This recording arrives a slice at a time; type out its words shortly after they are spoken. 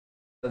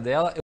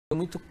dela, eu fui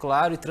muito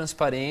claro e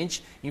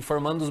transparente,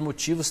 informando os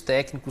motivos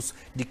técnicos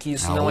de que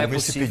isso não é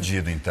possível. Esse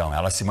pedido, então,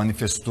 ela se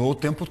manifestou o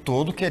tempo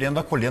todo querendo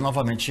acolher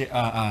novamente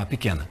a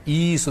pequena.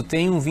 Isso,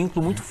 tem um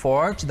vínculo muito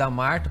forte da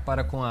Marta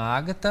para com a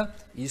Ághata.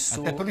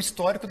 Isso... Até pelo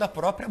histórico da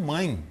própria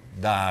mãe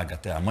da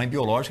Ághata, a mãe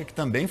biológica que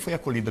também foi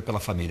acolhida pela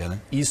família, né?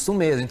 Isso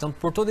mesmo. Então,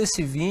 por todo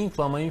esse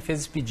vínculo, a mãe me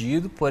fez esse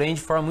pedido, porém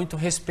de forma muito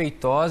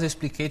respeitosa, eu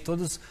expliquei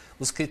todos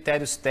os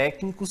critérios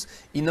técnicos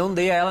e não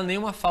dei a ela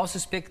nenhuma falsa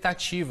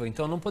expectativa.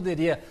 Então, eu não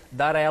poderia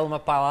dar a ela uma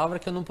palavra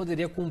que eu não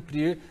poderia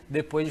cumprir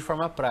depois de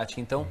forma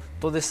prática. Então,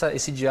 todo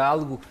esse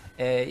diálogo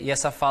e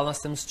essa fala nós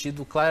temos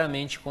tido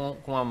claramente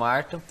com a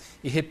Marta.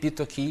 E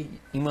repito aqui,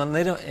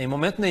 em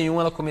momento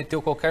nenhum ela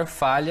cometeu qualquer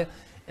falha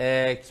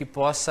que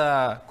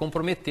possa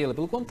comprometê-la.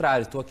 Pelo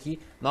contrário, estou aqui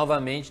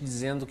novamente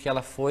dizendo que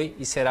ela foi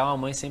e será uma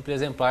mãe sempre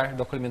exemplar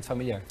do acolhimento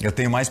familiar. Eu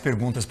tenho mais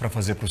perguntas para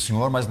fazer para o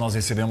senhor, mas nós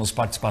recebemos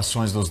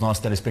participações dos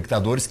nossos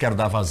telespectadores. Quero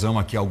dar vazão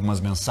aqui a algumas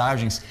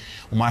mensagens.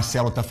 O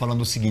Marcelo está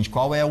falando o seguinte: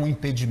 qual é o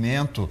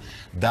impedimento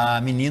da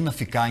menina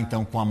ficar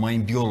então com a mãe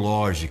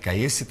biológica?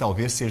 Esse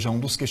talvez seja um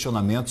dos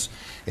questionamentos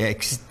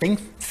que se tem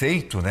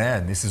feito, né,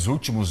 nesses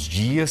últimos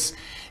dias.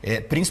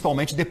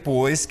 Principalmente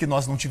depois que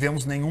nós não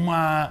tivemos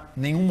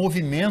nenhum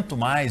movimento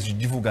mais de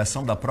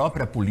divulgação da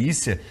própria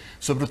polícia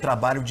sobre o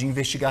trabalho de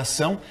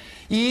investigação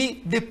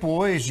e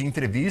depois de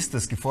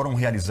entrevistas que foram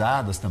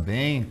realizadas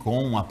também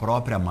com a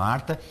própria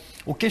Marta.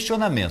 O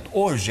questionamento: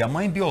 hoje a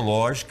mãe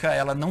biológica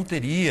ela não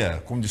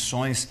teria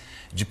condições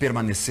de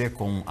permanecer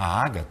com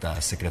a Ághata,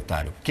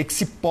 secretário? O que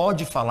se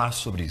pode falar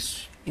sobre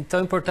isso? Então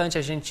é importante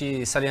a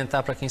gente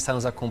salientar para quem está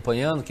nos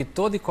acompanhando que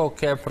todo e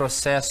qualquer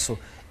processo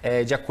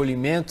de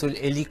acolhimento,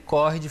 ele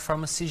corre de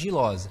forma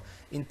sigilosa.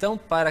 Então,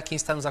 para quem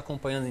está nos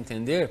acompanhando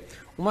entender,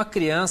 uma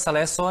criança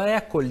ela só é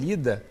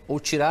acolhida ou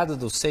tirada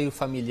do seio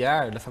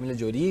familiar, da família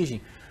de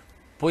origem,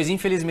 pois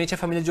infelizmente a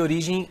família de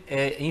origem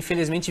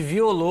infelizmente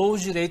violou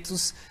os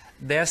direitos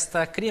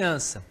desta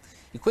criança.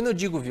 E quando eu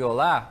digo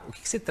violar, o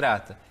que se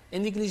trata? É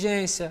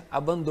negligência,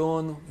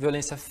 abandono,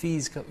 violência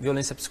física,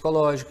 violência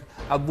psicológica,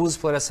 abuso,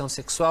 exploração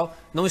sexual.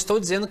 Não estou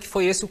dizendo que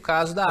foi esse o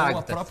caso da Ághata. Ou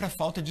a própria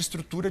falta de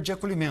estrutura de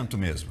acolhimento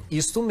mesmo.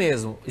 Isso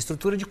mesmo,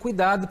 estrutura de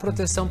cuidado e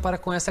proteção para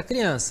com essa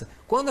criança.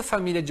 Quando a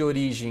família de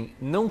origem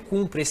não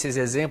cumpre esses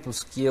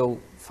exemplos que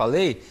eu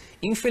falei,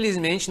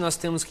 infelizmente nós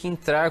temos que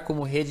entrar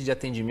como rede de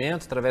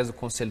atendimento através do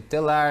Conselho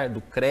Tutelar, do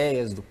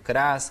CREAS, do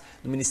CRAS,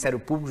 do Ministério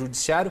Público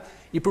Judiciário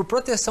e por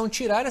proteção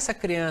tirar essa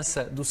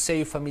criança do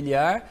seio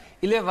familiar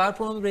e levar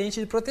para um ambiente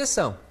de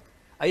proteção.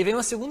 Aí vem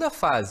uma segunda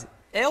fase.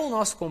 É o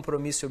nosso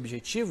compromisso e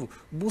objetivo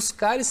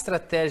buscar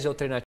estratégias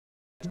alternativas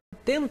de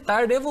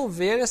tentar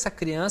devolver essa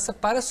criança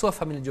para a sua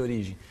família de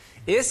origem.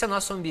 Esse é o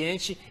nosso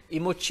ambiente e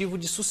motivo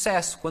de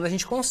sucesso, quando a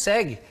gente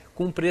consegue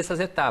cumprir essas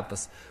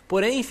etapas.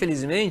 Porém,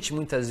 infelizmente,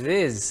 muitas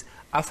vezes,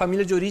 a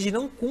família de origem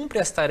não cumpre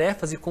as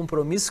tarefas e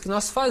compromissos que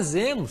nós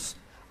fazemos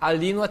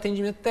ali no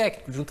atendimento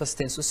técnico, junto à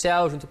assistência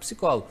social, junto ao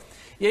psicólogo.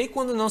 E aí,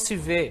 quando não se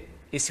vê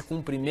esse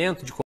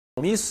cumprimento de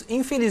compromisso,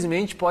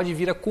 infelizmente pode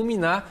vir a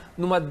culminar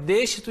numa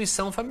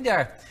destituição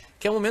familiar,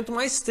 que é o momento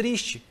mais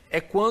triste. É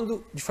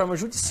quando, de forma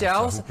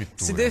judicial,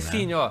 se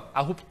define, né?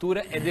 A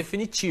ruptura é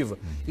definitiva.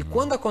 E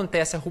quando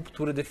acontece a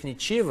ruptura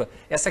definitiva,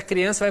 essa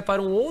criança vai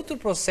para um outro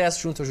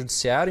processo junto ao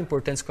judiciário,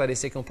 importante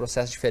esclarecer que é um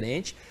processo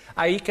diferente,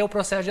 aí que é o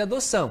processo de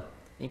adoção,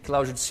 em que lá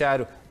o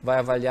judiciário vai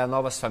avaliar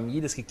novas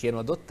famílias que queiram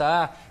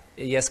adotar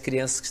e as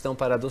crianças que estão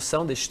para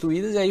adoção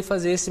destituídas, e aí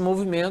fazer esse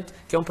movimento,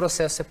 que é um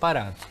processo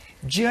separado.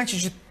 Diante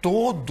de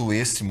todo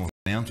esse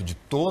movimento, de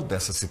toda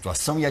essa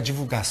situação e a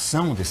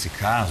divulgação desse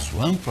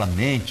caso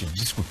amplamente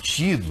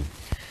discutido,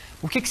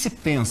 o que se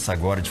pensa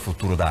agora de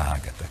futuro da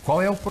Ághata?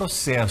 Qual é o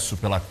processo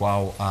pela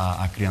qual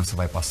a criança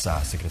vai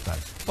passar,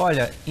 secretário?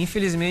 Olha,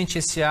 infelizmente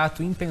esse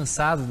ato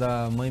impensado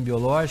da mãe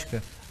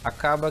biológica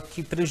acaba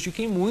que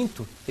prejudica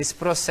muito esse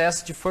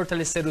processo de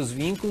fortalecer os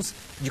vínculos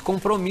de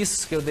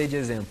compromissos que eu dei de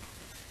exemplo.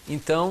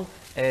 Então,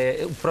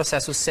 o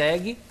processo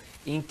segue,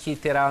 em que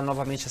terá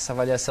novamente essa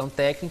avaliação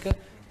técnica,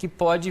 que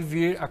pode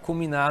vir a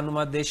culminar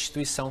numa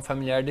destituição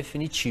familiar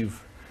definitiva,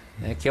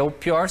 né, que é o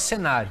pior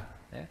cenário.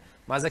 Né?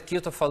 Mas aqui eu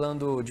estou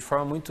falando de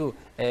forma muito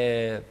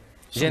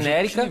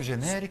genérica,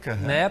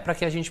 né, para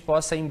que a gente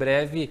possa em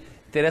breve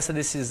ter essa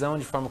decisão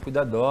de forma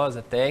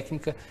cuidadosa,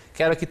 técnica.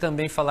 Quero aqui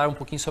também falar um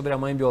pouquinho sobre a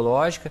mãe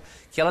biológica,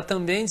 que ela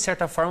também, de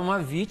certa forma, é uma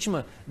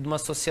vítima de uma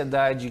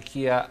sociedade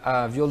que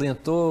a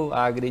violentou,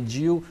 a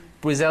agrediu,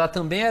 pois ela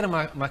também era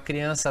uma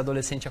criança,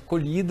 adolescente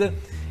acolhida.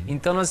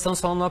 Então nós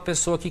estamos falando de uma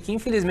pessoa aqui que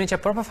infelizmente a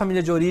própria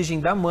família de origem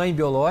da mãe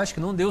biológica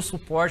não deu o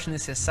suporte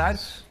necessário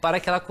para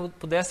que ela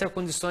pudesse ter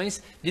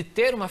condições de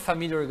ter uma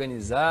família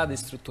organizada,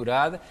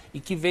 estruturada e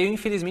que veio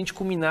infelizmente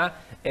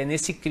culminar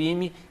nesse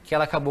crime que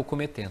ela acabou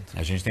cometendo.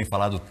 A gente tem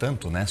falado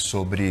tanto, né,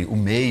 sobre o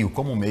meio,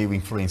 como o meio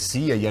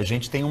influencia, e a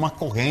gente tem uma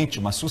corrente,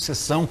 uma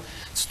sucessão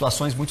de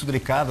situações muito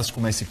delicadas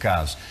como esse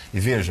caso. E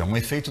veja, um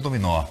efeito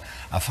dominó.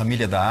 A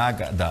família da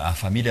Ághata, a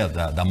família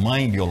da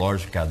mãe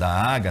biológica da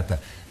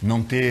Ághata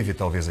não teve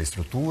talvez a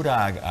estrutura,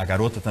 a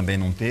garota também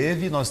não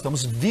teve, nós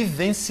estamos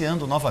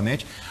vivenciando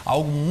novamente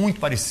algo muito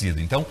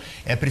parecido. Então,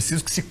 é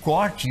preciso que se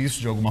corte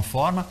isso de alguma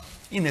forma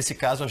e, nesse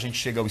caso, a gente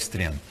chega ao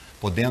extremo.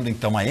 Podendo,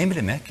 então, a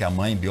Emily, né, que é a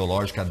mãe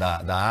biológica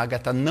da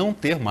Ághata, não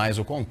ter mais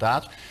o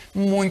contato,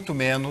 muito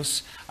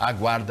menos a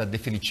guarda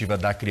definitiva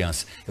da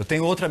criança. Eu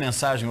tenho outra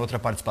mensagem, outra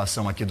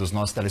participação aqui dos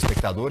nossos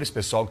telespectadores,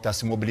 pessoal que está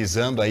se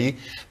mobilizando aí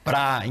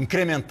para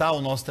incrementar o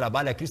nosso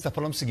trabalho. A Cris está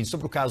falando o seguinte,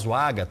 sobre o caso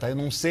Ághata, eu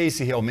não sei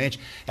se realmente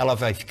ela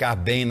vai ficar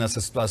bem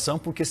nessa situação,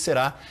 porque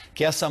será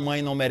que essa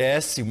mãe não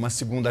merece uma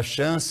segunda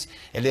chance?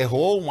 Ela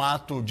errou um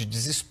ato de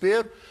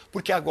desespero,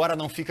 porque agora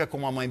não fica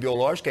com a mãe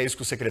biológica, é isso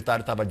que o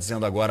secretário estava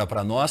dizendo agora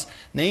para nós,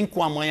 nem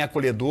com a mãe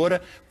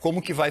acolhedora,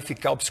 como que vai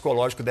ficar o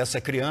psicológico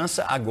dessa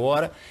criança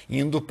agora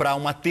indo para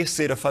uma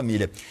terceira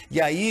família.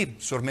 E aí,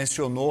 o senhor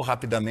mencionou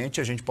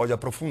rapidamente, a gente pode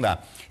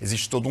aprofundar.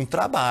 Existe todo um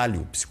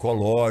trabalho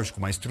psicológico,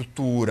 uma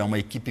estrutura, uma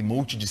equipe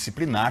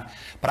multidisciplinar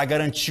para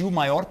garantir o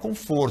maior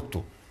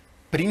conforto,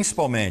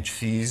 principalmente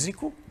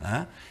físico,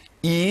 né?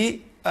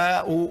 E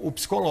o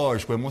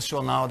psicológico, o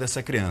emocional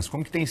dessa criança.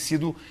 Como que tem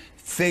sido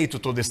feito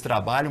todo esse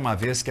trabalho, uma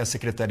vez que a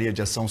Secretaria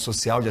de Ação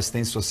Social, de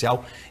Assistência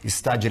Social,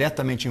 está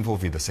diretamente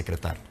envolvida,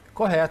 secretário?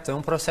 Correto, é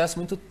um processo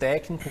muito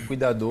técnico,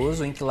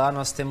 cuidadoso, em que lá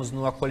nós temos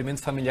no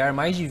acolhimento familiar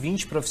mais de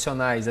 20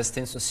 profissionais,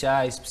 assistentes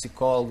sociais,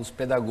 psicólogos,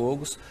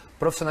 pedagogos,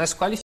 profissionais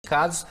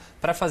qualificados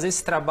para fazer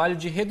esse trabalho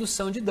de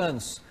redução de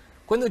danos.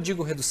 Quando eu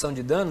digo redução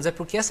de danos, é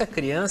porque essa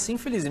criança,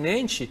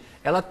 infelizmente,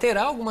 ela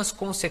terá algumas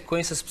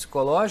consequências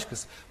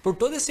psicológicas por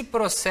todo esse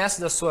processo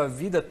da sua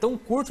vida tão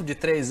curto de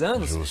 3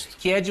 anos, Justo.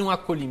 que é de um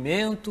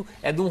acolhimento,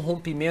 é de um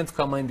rompimento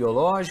com a mãe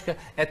biológica,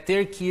 é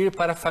ter que ir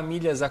para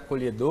famílias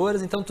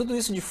acolhedoras. Então, tudo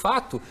isso, de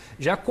fato,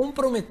 já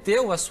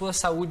comprometeu a sua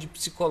saúde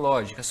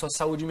psicológica, a sua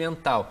saúde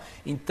mental.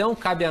 Então,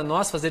 cabe a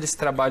nós fazer esse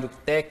trabalho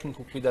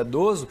técnico,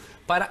 cuidadoso,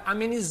 para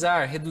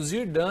amenizar,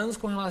 reduzir danos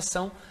com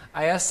relação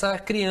a essa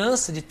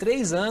criança de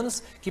 3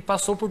 anos que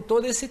passou por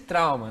todo esse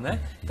trauma, né?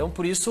 Então,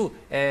 por isso,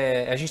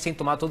 a gente tem que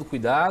tomar todo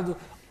cuidado.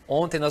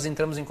 Ontem nós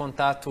entramos em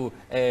contato,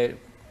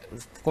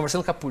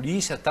 conversando com a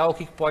polícia, tal,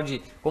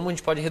 como a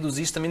gente pode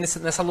reduzir isso também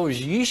nessa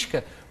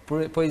logística,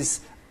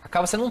 pois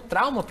acaba sendo um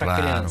trauma para a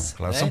criança.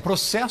 Claro, né? São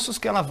processos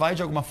que ela vai,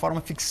 de alguma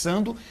forma,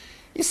 fixando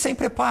e sem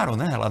preparo,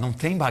 né? Ela não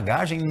tem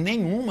bagagem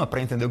nenhuma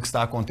para entender o que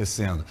está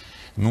acontecendo.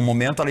 Num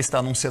momento ela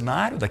está num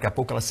cenário, daqui a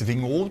pouco ela se vê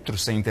em outro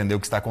sem entender o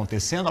que está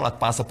acontecendo, ela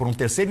passa por um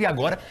terceiro e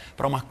agora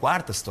para uma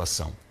quarta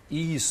situação.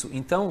 Isso.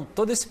 Então,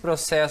 todo esse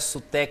processo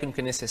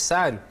técnico é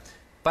necessário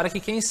para que,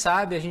 quem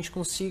sabe, a gente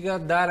consiga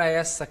dar a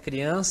essa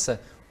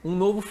criança um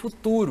novo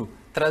futuro,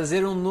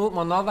 trazer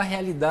uma nova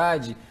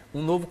realidade,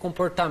 um novo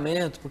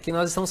comportamento, porque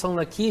nós estamos falando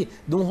aqui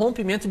de um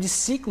rompimento de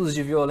ciclos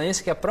de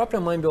violência que a própria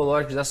mãe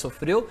biológica já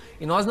sofreu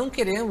e nós não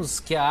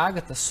queremos que a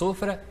Ághata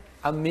sofra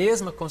a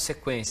mesma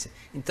consequência.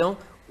 Então,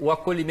 o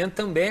acolhimento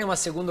também é uma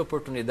segunda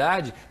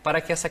oportunidade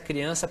para que essa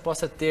criança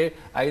possa ter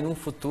aí num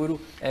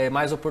futuro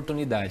mais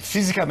oportunidades.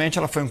 Fisicamente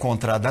ela foi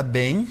encontrada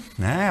bem,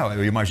 né?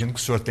 Eu imagino que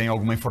o senhor tem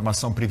alguma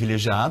informação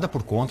privilegiada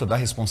por conta da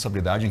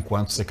responsabilidade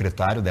enquanto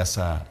secretário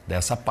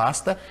dessa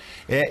pasta.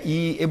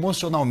 E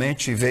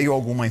emocionalmente veio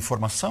alguma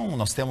informação?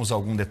 Nós temos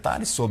algum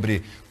detalhe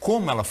sobre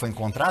como ela foi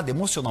encontrada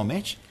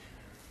emocionalmente?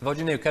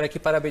 Valdinei, eu quero aqui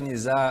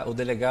parabenizar o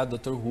delegado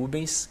Dr.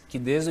 Rubens, que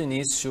desde o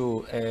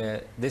início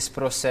desse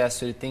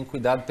processo ele tem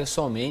cuidado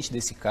pessoalmente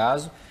desse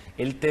caso.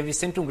 Ele teve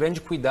sempre um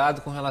grande cuidado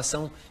com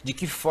relação de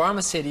que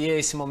forma seria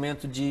esse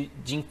momento de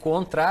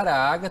encontrar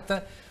a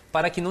Ághata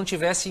para que não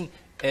tivessem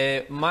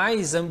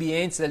mais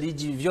ambientes ali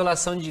de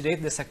violação de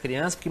direito dessa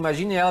criança, porque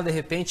imagine ela de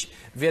repente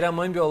ver a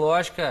mãe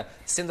biológica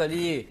sendo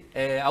ali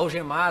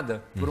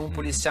algemada por um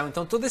policial.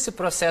 Então todo esse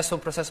processo é um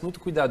processo muito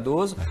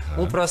cuidadoso,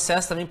 um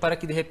processo também para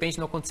que de repente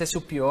não acontecesse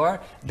o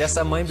pior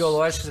dessa mãe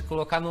biológica se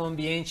colocar num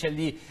ambiente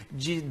ali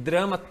de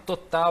drama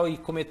total e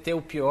cometer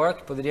o pior,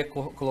 que poderia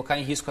colocar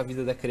em risco a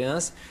vida da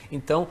criança.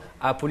 Então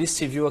a Polícia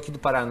Civil aqui do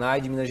Paraná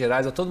e de Minas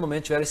Gerais a todo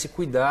momento tiveram esse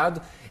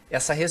cuidado,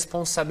 essa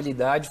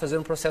responsabilidade de fazer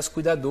um processo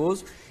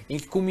cuidadoso, em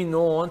que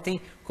culminou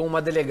ontem com uma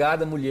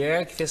delegada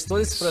mulher que fez todo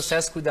esse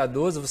processo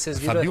cuidadoso. Vocês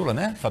viram... Fabiola,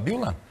 né?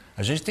 Fabiola?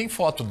 A gente tem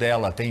foto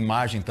dela, tem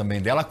imagem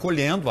também dela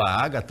acolhendo a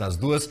Ághata, as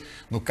duas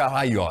no carro.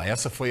 Aí, ó,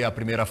 essa foi a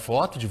primeira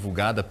foto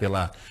divulgada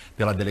pela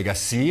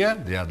delegacia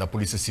da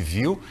Polícia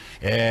Civil,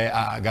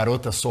 a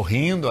garota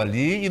sorrindo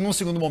ali, e num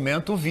segundo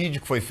momento o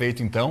vídeo que foi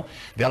feito então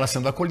dela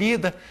sendo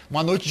acolhida,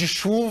 uma noite de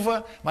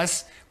chuva,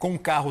 mas com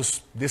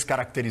carros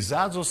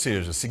descaracterizados, ou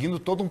seja, seguindo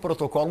todo um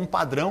protocolo, um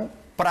padrão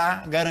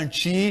para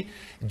garantir,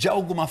 de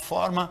alguma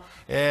forma,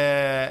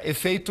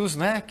 efeitos,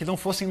 né, que não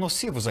fossem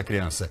nocivos à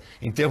criança,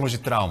 em termos de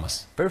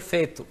traumas.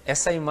 Perfeito.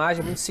 Essa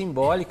imagem é muito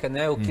simbólica,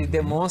 né? O que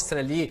demonstra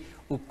ali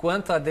o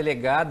quanto a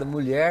delegada,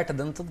 mulher, está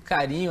dando todo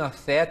carinho,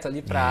 afeto ali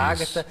para a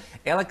Ághata.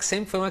 Ela que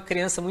sempre foi uma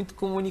criança muito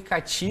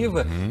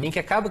comunicativa, em que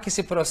acaba que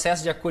esse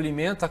processo de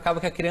acolhimento, acaba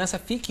que a criança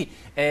fique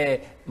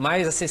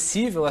mais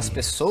acessível às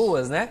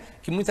pessoas, né?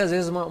 Que muitas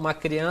vezes uma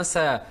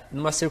criança,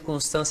 numa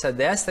circunstância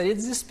dessa, estaria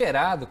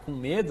desesperado, com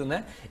medo,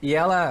 né? E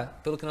ela,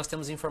 pelo que nós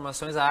temos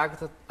informações, a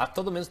Ághata a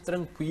todo menos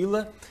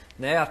tranquila,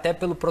 né, até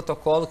pelo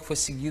protocolo que foi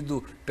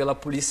seguido pela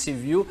Polícia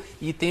Civil,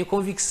 e tenho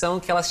convicção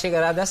que ela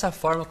chegará dessa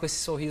forma, com esse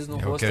sorriso no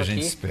rosto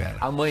aqui,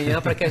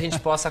 amanhã, para que a gente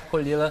possa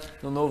acolhê-la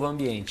no novo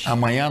ambiente.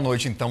 Amanhã à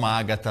noite, então, a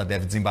Ághata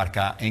deve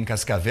desembarcar em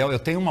Cascavel. Eu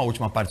tenho uma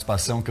última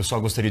participação que eu só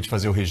gostaria de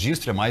fazer o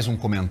registro, é mais um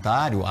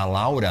comentário, a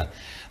Laura.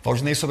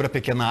 Valdinei, sobre a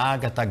pequena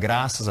Ághata,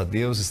 graças a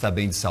Deus está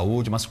bem de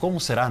saúde, mas como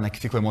será, né, que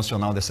fica o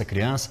emocional dessa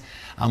criança?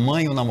 A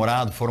mãe e o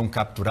namorado foram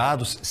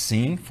capturados?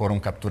 Sim, foram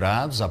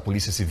capturados. A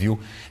Polícia Civil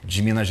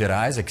de Minas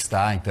Gerais é que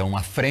está, então,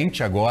 à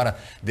frente agora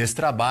desse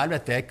trabalho,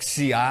 até que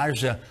se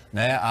haja,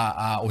 né,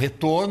 o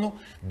retorno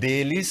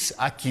deles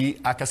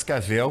aqui a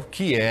Cascavel,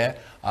 que é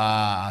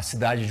a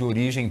cidade de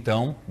origem,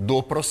 então,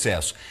 do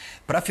processo.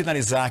 Para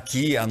finalizar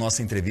aqui a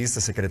nossa entrevista,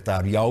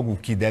 secretário, e algo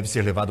que deve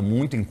ser levado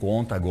muito em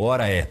conta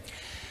agora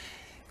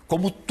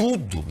como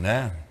tudo,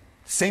 né,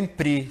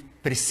 sempre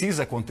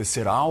precisa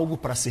acontecer algo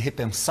para se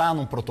repensar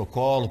num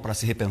protocolo, para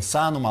se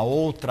repensar numa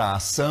outra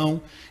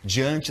ação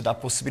diante da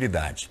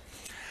possibilidade.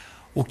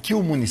 O que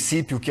o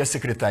município, o que a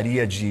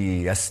Secretaria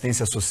de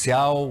Assistência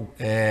Social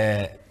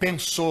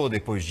pensou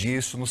depois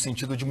disso, no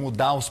sentido de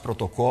mudar os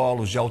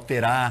protocolos, de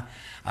alterar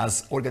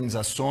as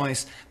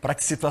organizações, para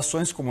que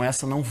situações como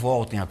essa não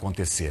voltem a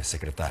acontecer,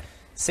 secretário?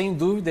 Sem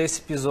dúvida, esse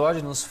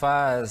episódio nos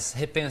faz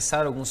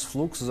repensar alguns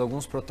fluxos,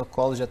 alguns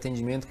protocolos de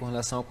atendimento com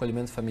relação ao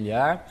acolhimento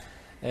familiar.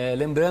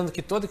 Lembrando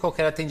que todo e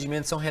qualquer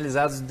atendimento são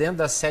realizados dentro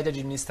da sede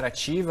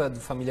administrativa do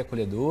Família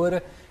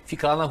Acolhedora.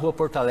 Fica lá na Rua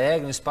Porto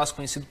Alegre, um espaço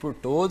conhecido por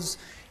todos.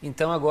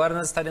 Então agora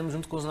nós estaremos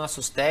junto com os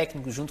nossos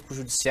técnicos, junto com o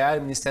Judiciário,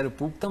 o Ministério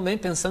Público, também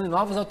pensando em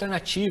novas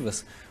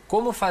alternativas.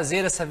 Como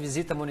fazer essa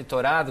visita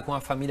monitorada com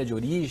a família de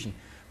origem?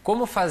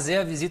 Como fazer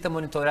a visita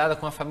monitorada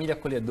com a família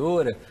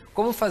acolhedora?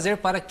 Como fazer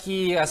para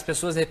que as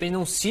pessoas, de repente,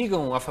 não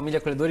sigam a família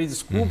acolhedora e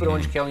descubram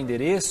onde que é o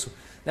endereço?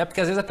 Né?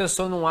 Porque, às vezes, a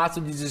pessoa, num ato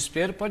de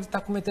desespero, pode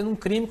estar cometendo um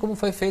crime, como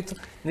foi feito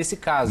nesse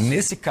caso.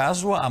 Nesse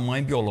caso, a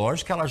mãe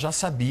biológica, ela já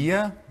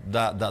sabia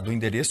do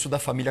endereço da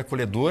família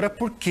acolhedora,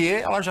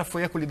 porque ela já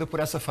foi acolhida por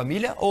essa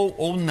família,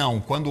 ou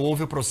não? Quando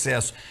houve o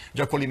processo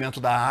de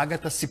acolhimento da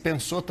Ághata, se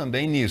pensou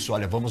também nisso.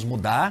 Olha, vamos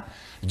mudar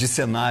de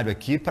cenário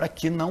aqui para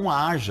que não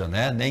haja,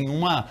 né,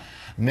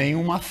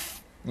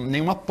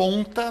 nenhuma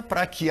ponta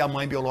para que a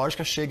mãe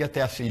biológica chegue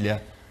até a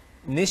filha.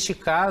 Neste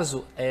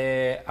caso,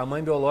 a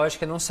mãe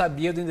biológica não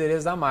sabia do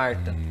endereço da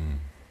Marta,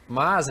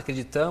 mas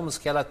acreditamos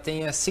que ela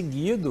tenha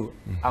seguido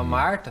a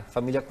Marta,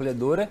 família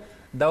acolhedora,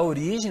 da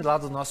origem lá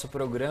do nosso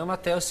programa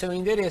até o seu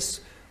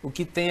endereço. O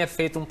que tenha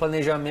feito um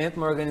planejamento,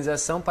 uma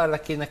organização para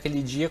que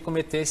naquele dia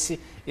cometesse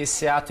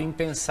esse ato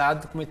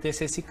impensado,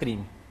 cometesse esse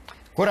crime.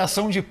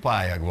 Coração de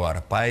pai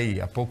agora,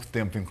 pai há pouco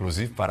tempo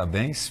inclusive,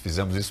 parabéns,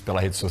 fizemos isso pela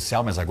rede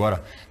social, mas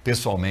agora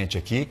pessoalmente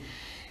aqui.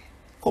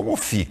 Como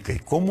fica e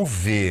como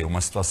vê uma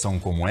situação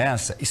como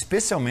essa,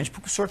 especialmente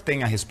porque o senhor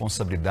tem a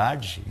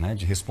responsabilidade, né,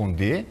 de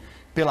responder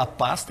pela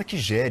pasta que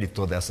gere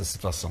toda essa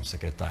situação,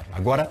 secretário.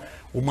 Agora,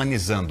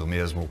 humanizando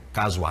mesmo o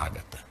caso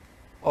Ághata.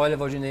 Olha,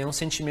 Valdinei, é um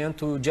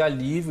sentimento de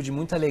alívio, de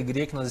muita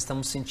alegria que nós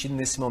estamos sentindo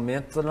nesse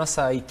momento. Toda a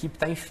nossa equipe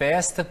está em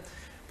festa,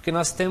 porque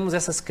nós temos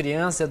essas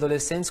crianças e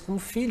adolescentes como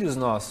filhos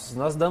nossos.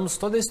 Nós damos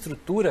toda a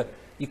estrutura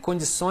e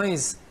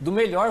condições do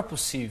melhor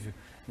possível.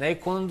 E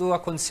quando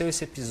aconteceu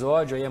esse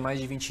episódio, aí há mais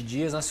de 20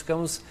 dias, nós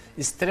ficamos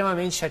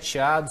extremamente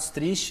chateados,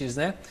 tristes,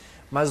 né?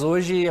 Mas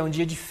hoje é um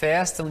dia de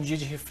festa, um dia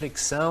de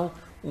reflexão,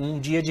 um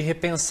dia de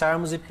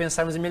repensarmos e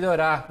pensarmos em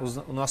melhorar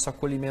o nosso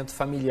acolhimento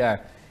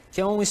familiar, que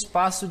é um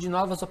espaço de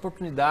novas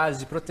oportunidades,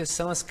 de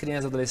proteção às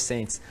crianças e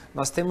adolescentes.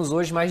 Nós temos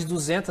hoje mais de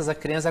 200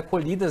 crianças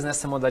acolhidas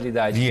nessa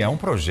modalidade. E é um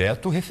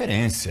projeto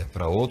referência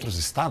para outros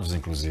estados,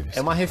 inclusive.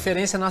 É uma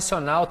referência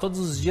nacional, todos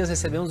os dias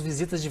recebemos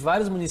visitas de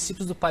vários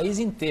municípios do país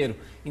inteiro.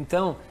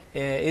 Então,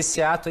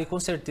 esse ato aí com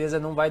certeza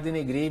não vai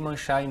denegrir e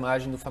manchar a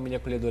imagem do Família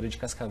Acolhedora de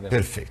Cascavel.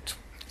 Perfeito.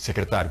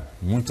 Secretário,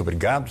 muito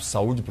obrigado,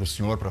 saúde para o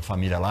senhor, para a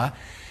família lá.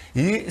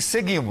 E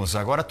seguimos,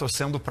 agora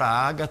torcendo para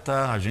a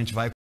Ághata, a gente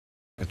vai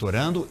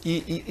monitorando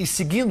e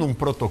seguindo um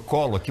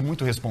protocolo aqui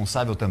muito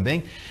responsável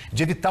também,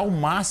 de evitar ao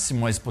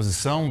máximo a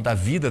exposição da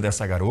vida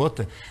dessa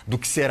garota, do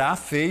que será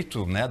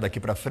feito, né, daqui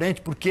para frente,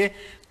 porque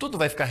tudo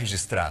vai ficar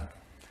registrado.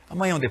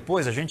 Amanhã ou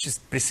depois a gente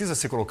precisa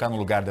se colocar no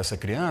lugar dessa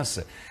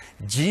criança,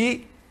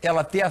 de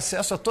ela ter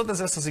acesso a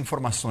todas essas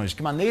informações, de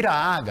que maneira a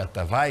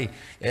Ághata vai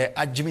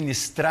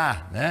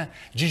administrar, né,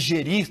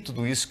 digerir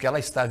tudo isso que ela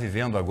está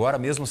vivendo agora,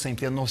 mesmo sem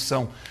ter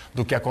noção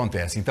do que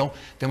acontece. Então,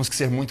 temos que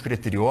ser muito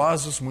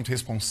criteriosos, muito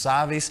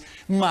responsáveis,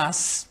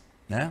 mas,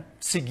 né,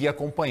 seguir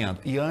acompanhando.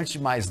 E, antes de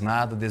mais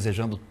nada,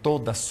 desejando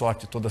toda a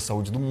sorte, toda a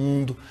saúde do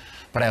mundo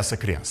para essa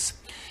criança.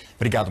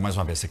 Obrigado mais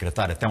uma vez,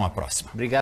 secretária. Até uma próxima. Obrigado.